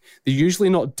make. They're usually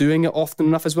not doing it often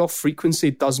enough as well.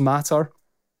 Frequency does matter.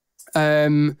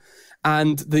 And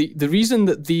the reason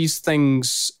that these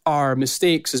things are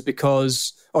mistakes is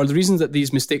because, or the reason that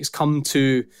these mistakes come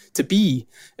to be,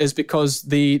 is because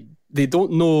they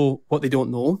don't know what they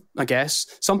don't know, I guess.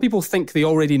 Some people think they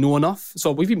already know enough.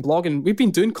 So we've been blogging, we've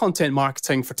been doing content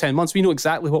marketing for 10 months. We know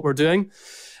exactly what we're doing.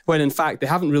 when in fact they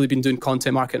haven't really been doing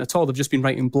content marketing at all. They've just been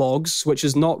writing blogs, which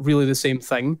is not really the same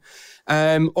thing.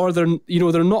 Or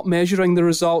they're not measuring the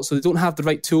results, so they don't have the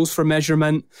right tools for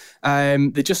measurement.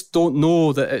 They just don't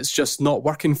know that it's just not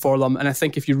working for them. And I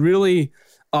think if you really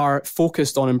are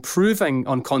focused on improving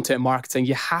on content marketing,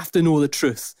 you have to know the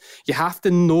truth. You have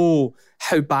to know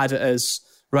how bad it is,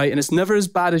 right? And it's never as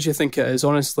bad as you think it is,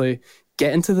 honestly.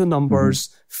 Get into the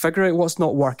numbers, figure out what's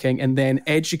not working, and then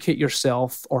educate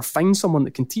yourself or find someone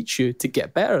that can teach you to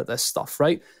get better at this stuff,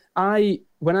 right?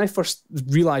 When I first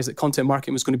realized that content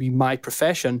marketing was going to be my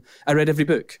profession, I read every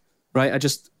book, right? I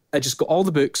just got all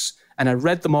the books and I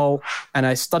read them all and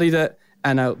I studied it,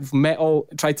 and I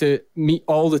tried to meet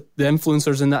all the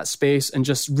influencers in that space and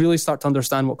just really start to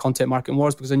understand what content marketing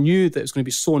was, because I knew that it was going to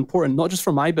be so important, not just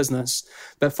for my business,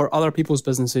 but for other people's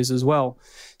businesses as well.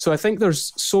 So I think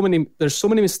there's so many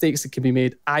mistakes that can be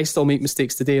made. I still make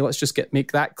mistakes today. Let's just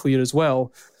make that clear as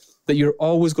well, that you're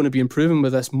always going to be improving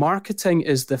with this. Marketing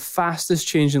is the fastest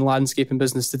changing landscape in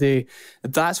business today.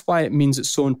 That's why it means it's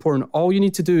so important. All you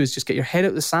need to do is just get your head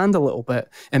out the sand a little bit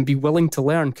and be willing to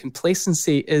learn.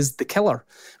 Complacency is the killer,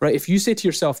 right? If you say to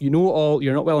yourself, you know all,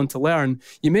 you're not willing to learn,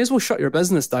 you may as well shut your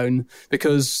business down,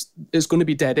 because it's going to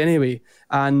be dead anyway.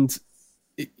 And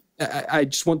I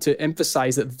just want to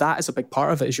emphasize that is a big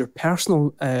part of it, is your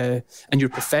personal and your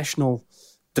professional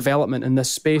development in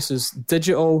this space. Is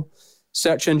digital.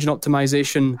 Search engine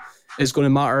optimization is going to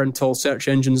matter until search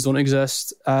engines don't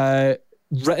exist. The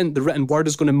written word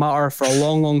is going to matter for a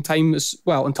long, long time.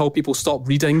 Until people stop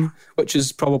reading, which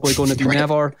is probably going to be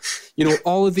never.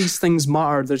 All of these things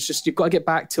matter. You've got to get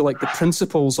back to like the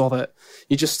principles of it.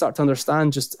 You just start to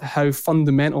understand just how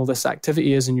fundamental this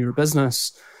activity is in your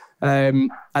business. I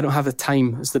don't have the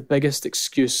time. It's the biggest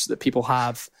excuse that people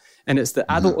have. And it's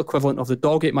the adult equivalent of the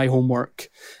dog ate my homework.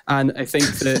 And I think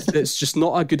that it's just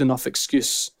not a good enough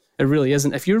excuse. It really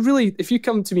isn't. If you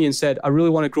come to me and said, I really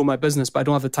want to grow my business, but I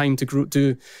don't have the time to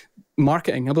do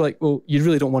marketing, I'll be like, well, you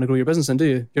really don't want to grow your business, then, do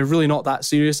you? You're really not that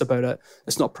serious about it.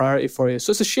 It's not a priority for you. So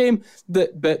it's a shame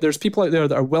but there's people out there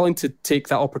that are willing to take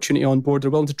that opportunity on board. They're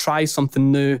willing to try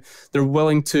something new. They're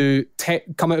willing to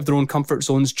come out of their own comfort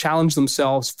zones, challenge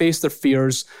themselves, face their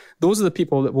fears. Those are the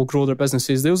people that will grow their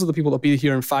businesses. Those are the people that will be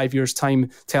here in 5 years' time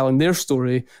telling their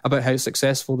story about how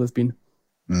successful they've been.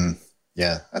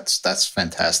 Yeah, that's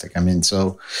fantastic. I mean,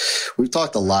 so we've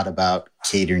talked a lot about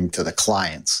catering to the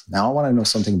clients. Now I want to know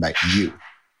something about you,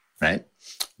 right?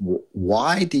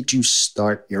 Why did you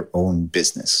start your own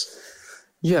business?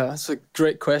 Yeah, that's a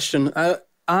great question.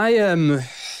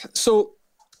 So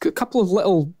a couple of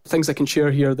little things I can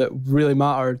share here that really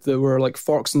mattered, that were like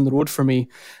forks in the road for me.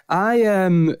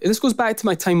 This goes back to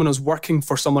my time when I was working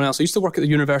for someone else. I used to work at the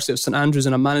University of St Andrews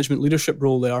in a management leadership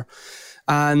role there.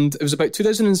 And it was about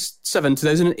 2007,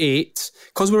 2008,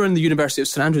 because we were in the University of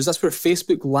St Andrews, that's where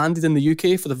Facebook landed in the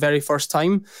UK for the very first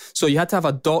time. So you had to have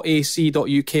a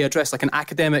 .ac.uk address, like an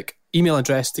academic email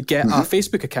address, to get a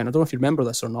Facebook account. I don't know if you remember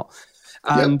this or not.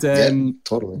 And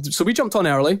totally. So we jumped on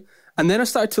early, and then I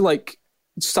started to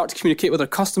start to communicate with our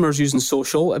customers using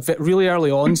social really early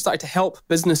on, started to help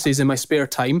businesses in my spare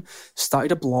time,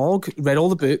 started a blog, read all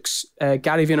the books.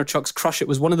 Gary Vaynerchuk's Crush It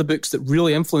was one of the books that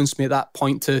really influenced me at that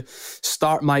point to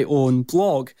start my own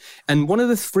blog. And one of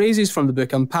the phrases from the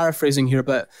book, I'm paraphrasing here,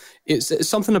 but it's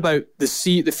something about the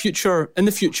future. In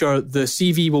the future, the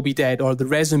CV will be dead, or the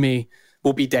resume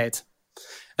will be dead.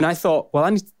 And I thought, well,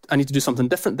 I need to do something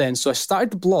different then. So I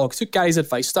started the blog, took Gary's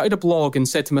advice, started a blog, and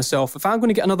said to myself, if I'm going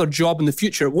to get another job in the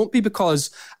future, it won't be because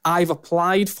I've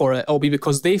applied for it. It'll be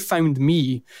because they found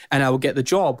me and I will get the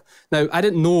job. Now, I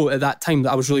didn't know at that time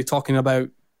that I was really talking about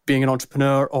being an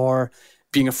entrepreneur or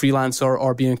being a freelancer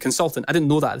or being a consultant. I didn't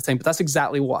know that at the time, but that's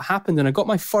exactly what happened. And I got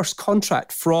my first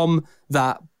contract from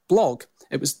that blog.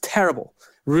 It was terrible.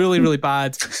 Really, really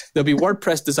bad. There'll be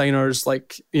WordPress designers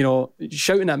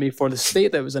shouting at me for the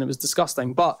state that it was in. It was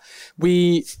disgusting. But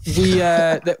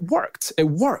that worked. It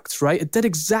worked, right? It did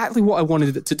exactly what I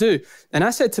wanted it to do. And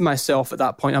I said to myself at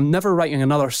that point, I'm never writing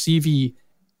another CV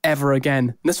ever again.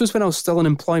 And this was when I was still in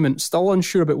employment, still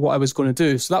unsure about what I was going to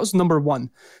do. So that was number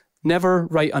one. Never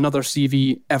write another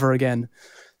CV ever again.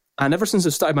 And ever since I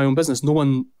started my own business,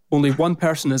 only one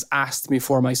person has asked me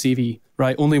for my CV,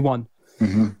 right? Only one.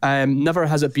 Never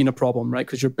has it been a problem, right?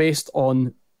 Because you're based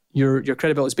on your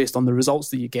credibility is based on the results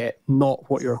that you get, not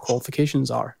what your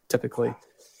qualifications are typically.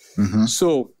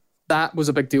 So that was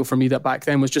a big deal for me. That back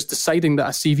then was just deciding that a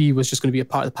CV was just going to be a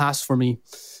part of the past for me,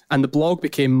 and the blog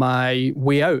became my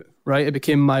way out. Right, it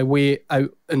became my way out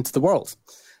into the world,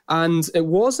 and it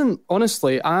wasn't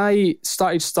honestly. I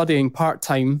started studying part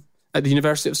time at the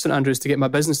University of St Andrews to get my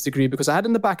business degree because I had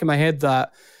in the back of my head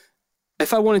that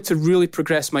if I wanted to really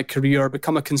progress my career,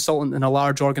 become a consultant in a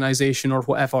large organization or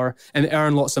whatever, and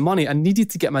earn lots of money, I needed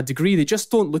to get my degree. They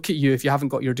just don't look at you if you haven't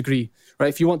got your degree, right?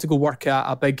 If you want to go work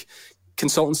at a big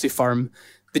consultancy firm,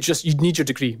 you need your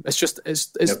degree.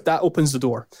 That opens the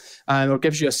door, or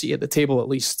gives you a seat at the table at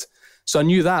least. So I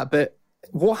knew that. But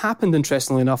what happened,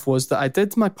 interestingly enough, was that I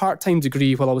did my part-time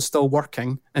degree while I was still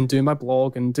working and doing my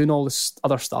blog and doing all this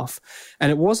other stuff. And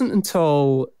it wasn't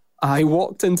until I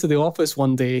walked into the office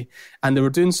one day and they were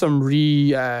doing some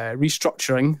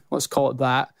restructuring, let's call it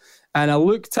that. And I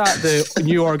looked at the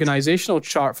new organizational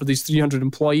chart for these 300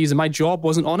 employees and my job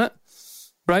wasn't on it,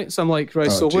 right? So I'm like,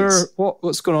 right,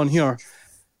 what's going on here?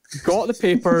 Got the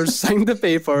papers, signed the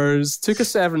papers, took a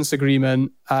severance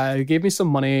agreement, gave me some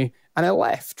money, and I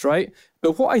left, right?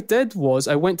 But what I did was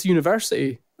I went to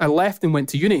university. I left and went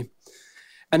to uni.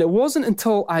 And it wasn't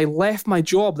until I left my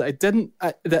job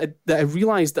that I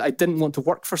realized that I didn't want to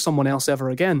work for someone else ever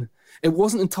again. It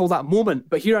wasn't until that moment.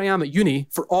 But here I am at uni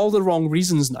for all the wrong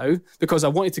reasons now, because I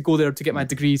wanted to go there to get my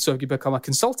degree so I could become a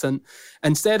consultant.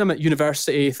 Instead, I'm at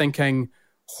university thinking,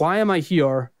 why am I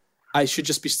here? I should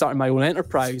just be starting my own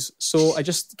enterprise. So I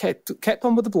just kept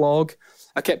on with the blog.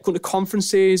 I kept going to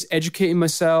conferences, educating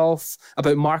myself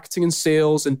about marketing and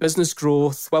sales and business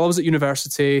growth while I was at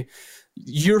university.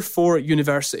 Year 4 at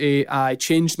university, I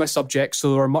changed my subject,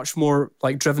 so they were much more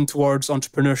like driven towards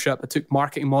entrepreneurship. I took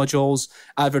marketing modules,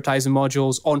 advertising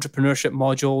modules, entrepreneurship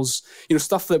modules,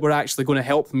 stuff that were actually going to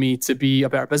help me to be a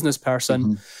better business person.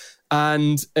 Mm-hmm.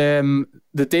 And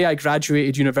the day I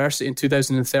graduated university in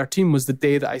 2013 was the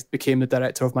day that I became the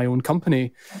director of my own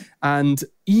company. And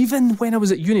even when I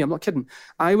was at uni, I'm not kidding,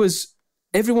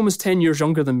 everyone was 10 years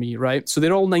younger than me, right? So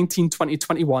they're all 19, 20,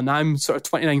 21. I'm sort of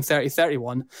 29, 30,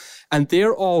 31. And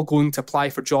they're all going to apply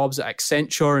for jobs at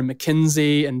Accenture and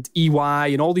McKinsey and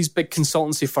EY and all these big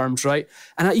consultancy firms, right?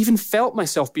 And I even felt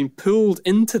myself being pulled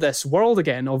into this world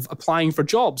again of applying for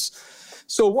jobs.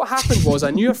 So what happened was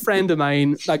I knew a friend of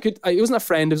mine, it wasn't a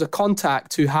friend, it was a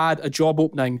contact who had a job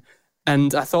opening.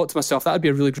 And I thought to myself, that would be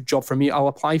a really good job for me. I'll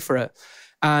apply for it.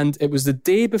 And it was the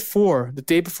day before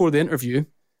the interview,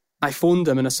 I phoned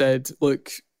him and I said,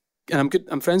 look, and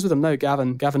I'm friends with him now,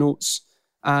 Gavin Oates.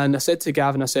 And I said to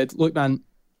Gavin, look, man,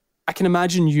 I can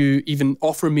imagine you even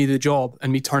offering me the job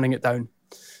and me turning it down,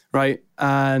 right?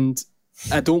 And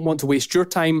I don't want to waste your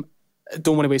time. I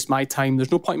don't want to waste my time.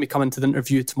 There's no point in me coming to the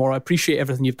interview tomorrow. I appreciate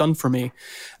everything you've done for me,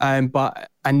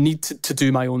 but I need to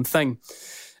do my own thing.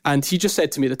 And he just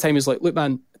said to me at the time, he's like, look,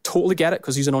 man, totally get it,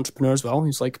 because he's an entrepreneur as well.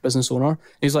 He's like a business owner. And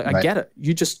he's like, I get it.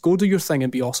 You just go do your thing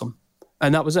and be awesome.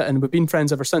 And that was it. And we've been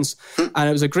friends ever since. And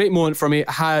it was a great moment for me.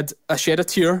 I shed a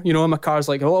tear, in my car. I was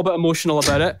like a little bit emotional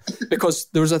about it because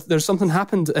there's something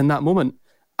happened in that moment.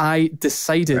 I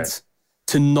decided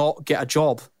to not get a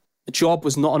job. A job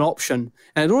was not an option.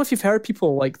 And I don't know if you've heard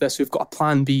people like this who've got a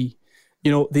plan B.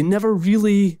 They never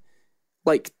really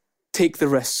take the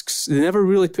risks. They never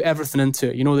really put everything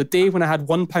into it. The day when I had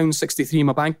 £1.63 in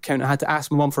my bank account, I had to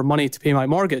ask my mum for money to pay my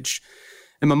mortgage.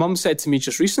 And my mum said to me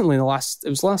just recently, the last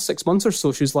 6 months or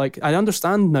so, she was like, I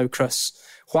understand now, Chris,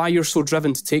 why you're so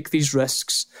driven to take these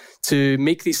risks, to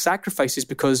make these sacrifices,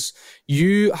 because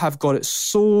you have got it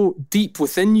so deep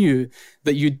within you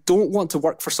that you don't want to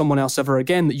work for someone else ever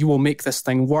again, that you will make this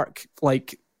thing work,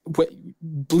 like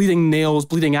bleeding nails,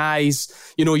 bleeding eyes.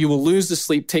 You will lose the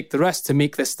sleep, take the risk to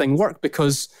make this thing work,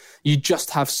 because you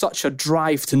just have such a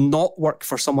drive to not work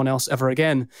for someone else ever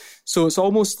again. So it's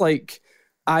almost like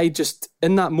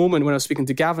in that moment when I was speaking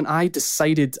to Gavin, I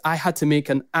decided I had to make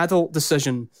an adult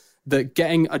decision that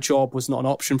getting a job was not an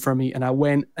option for me. And I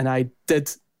went and I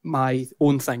did my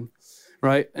own thing,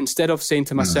 right? Instead of saying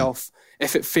to myself,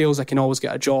 if it fails, I can always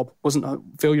get a job.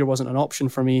 Failure wasn't an option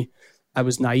for me. I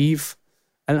was naive.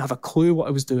 I didn't have a clue what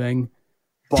I was doing,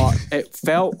 but it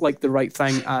felt like the right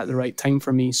thing at the right time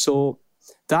for me. So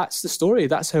that's the story.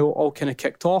 That's how it all kind of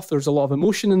kicked off. There's a lot of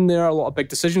emotion in there, a lot of big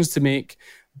decisions to make.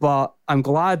 But I'm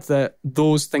glad that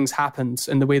those things happened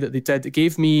in the way that they did. It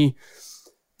gave me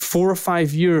 4 or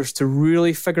 5 years to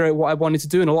really figure out what I wanted to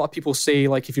do. And a lot of people say,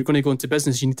 if you're going to go into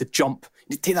business, you need to jump. You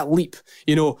need to take that leap.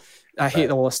 I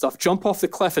hate all this stuff. Jump off the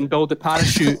cliff and build the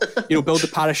parachute, build the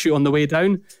parachute on the way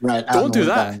down. Right. Don't do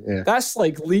that. Yeah. That's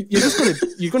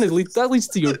that leads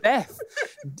to your death.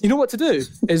 You know what to do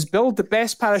is build the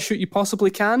best parachute you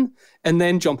possibly can and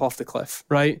then jump off the cliff,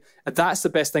 right? That's the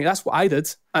best thing. That's what I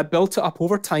did. I built it up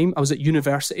over time. I was at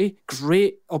university.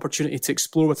 Great opportunity to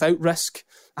explore without risk.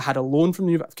 I had a loan from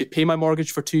the university. I could pay my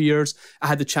mortgage for 2 years. I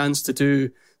had the chance to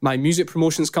do my music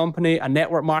promotions company, a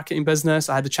network marketing business.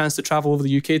 I had the chance to travel over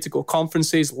the UK to go to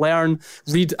conferences, learn,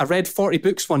 read. I read 40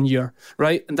 books one year,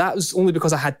 right? And that was only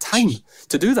because I had time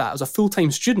to do that. I was a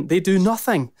full-time student. They do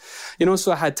nothing,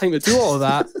 so I had time to do all of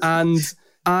that. And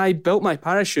I built my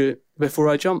parachute before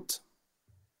I jumped.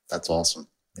 That's awesome.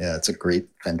 Yeah, it's a great,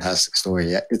 fantastic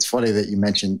story. It's funny that you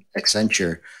mentioned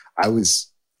Accenture. I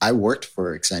worked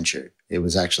for Accenture. It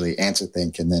was actually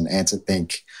AnswerThink, and then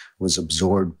AnswerThink was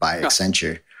absorbed by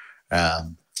Accenture.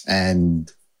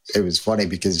 And it was funny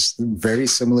because very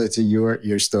similar to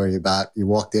your story about you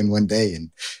walked in one day and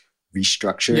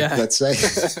restructured, let's say.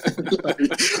 Like,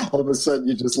 all of a sudden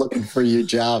you're just looking for your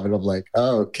job, and I'm like,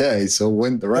 oh, okay. So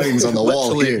when the writing's on the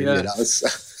wall here,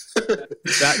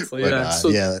 Exactly. That's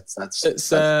that's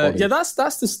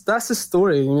the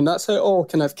story. I mean, that's how it all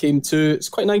kind of came to. It's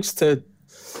quite nice to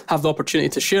have the opportunity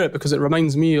to share it because it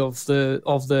reminds me of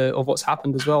what's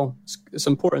happened as well. It's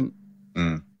important.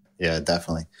 Yeah,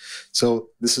 definitely. So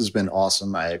this has been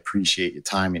awesome. I appreciate your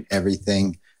time and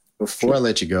everything. Before I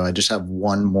let you go, I just have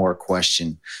one more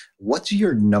question. What's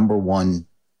your number one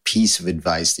piece of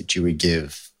advice that you would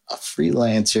give a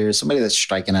freelancer, somebody that's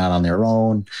striking out on their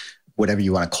own, whatever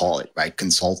you want to call it, right?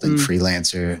 Consultant,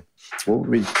 freelancer. What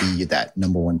would be that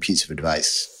number one piece of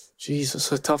advice? Jeez,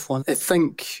 it's a tough one. I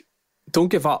think don't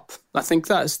give up. I think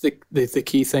that's the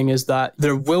key thing, is that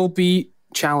there will be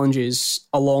challenges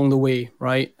along the way,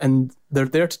 right? And they're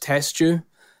there to test you.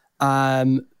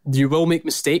 You will make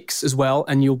mistakes as well,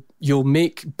 and you'll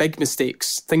make big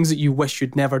mistakes, things that you wish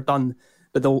you'd never done,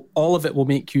 but all of it will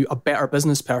make you a better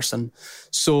business person.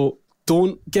 So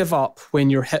don't give up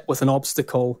when you're hit with an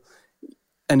obstacle,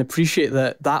 and appreciate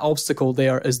that obstacle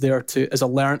there is there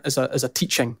as a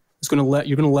teaching. You're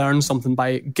going to learn something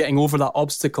by getting over that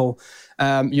obstacle.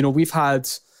 We've had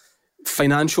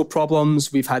financial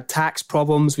problems, we've had tax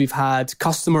problems, we've had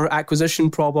customer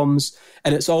acquisition problems,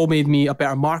 and it's all made me a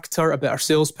better marketer, a better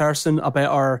salesperson, a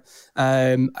better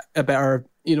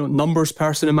numbers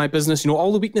person in my business.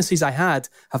 All the weaknesses I had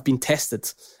have been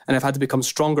tested, and I've had to become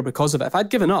stronger because of it. If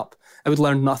I'd given up, I would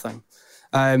learn nothing.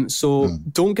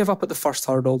 Don't give up at the first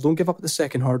hurdle. Don't give up at the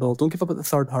second hurdle. Don't give up at the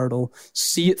third hurdle.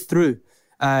 See it through,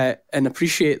 and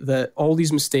appreciate that all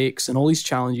these mistakes and all these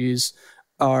challenges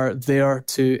are there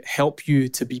to help you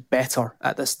to be better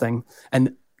at this thing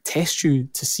and test you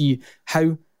to see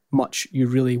how much you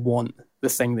really want the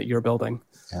thing that you're building.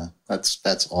 Yeah,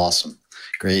 that's awesome.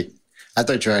 Great. I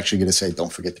thought you were actually going to say,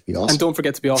 don't forget to be awesome. And don't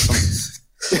forget to be awesome.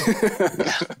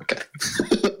 Yeah, okay.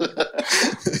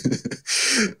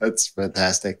 That's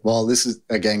fantastic. Well, this is,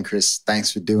 again, Chris,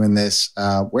 thanks for doing this.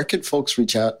 Where can folks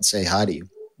reach out and say hi to you?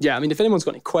 Yeah, I mean, if anyone's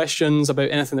got any questions about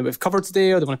anything that we've covered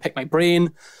today, or they want to pick my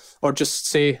brain, or just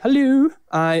say hello,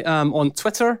 I am on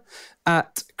Twitter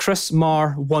at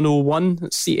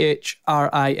ChrisMarr101,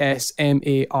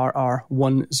 ChrisMarr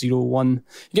 101. You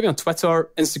can get me on Twitter,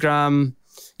 Instagram.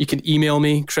 You can email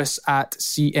me,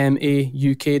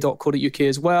 chris@cmauk.co.uk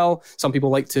as well. Some people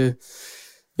like to,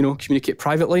 communicate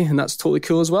privately, and that's totally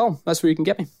cool as well. That's where you can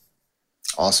get me.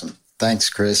 Awesome. Thanks,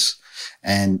 Chris.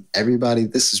 And everybody,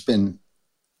 this has been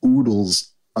Oodle's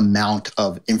amount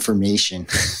of information.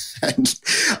 And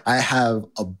I have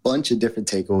a bunch of different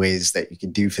takeaways that you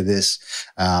can do for this.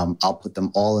 I'll put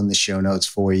them all in the show notes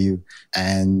for you.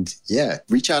 And yeah,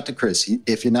 reach out to Chris.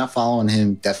 If you're not following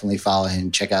him, definitely follow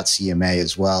him. Check out CMA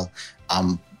as well.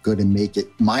 I'm going to make it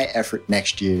my effort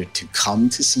next year to come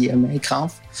to CMA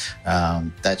Conf.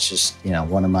 That's just,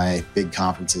 one of my big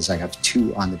conferences. I have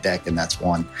 2 on the deck, and that's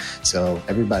one. So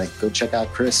everybody go check out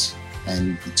Chris,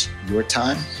 and it's your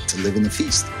time to live in the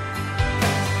feast.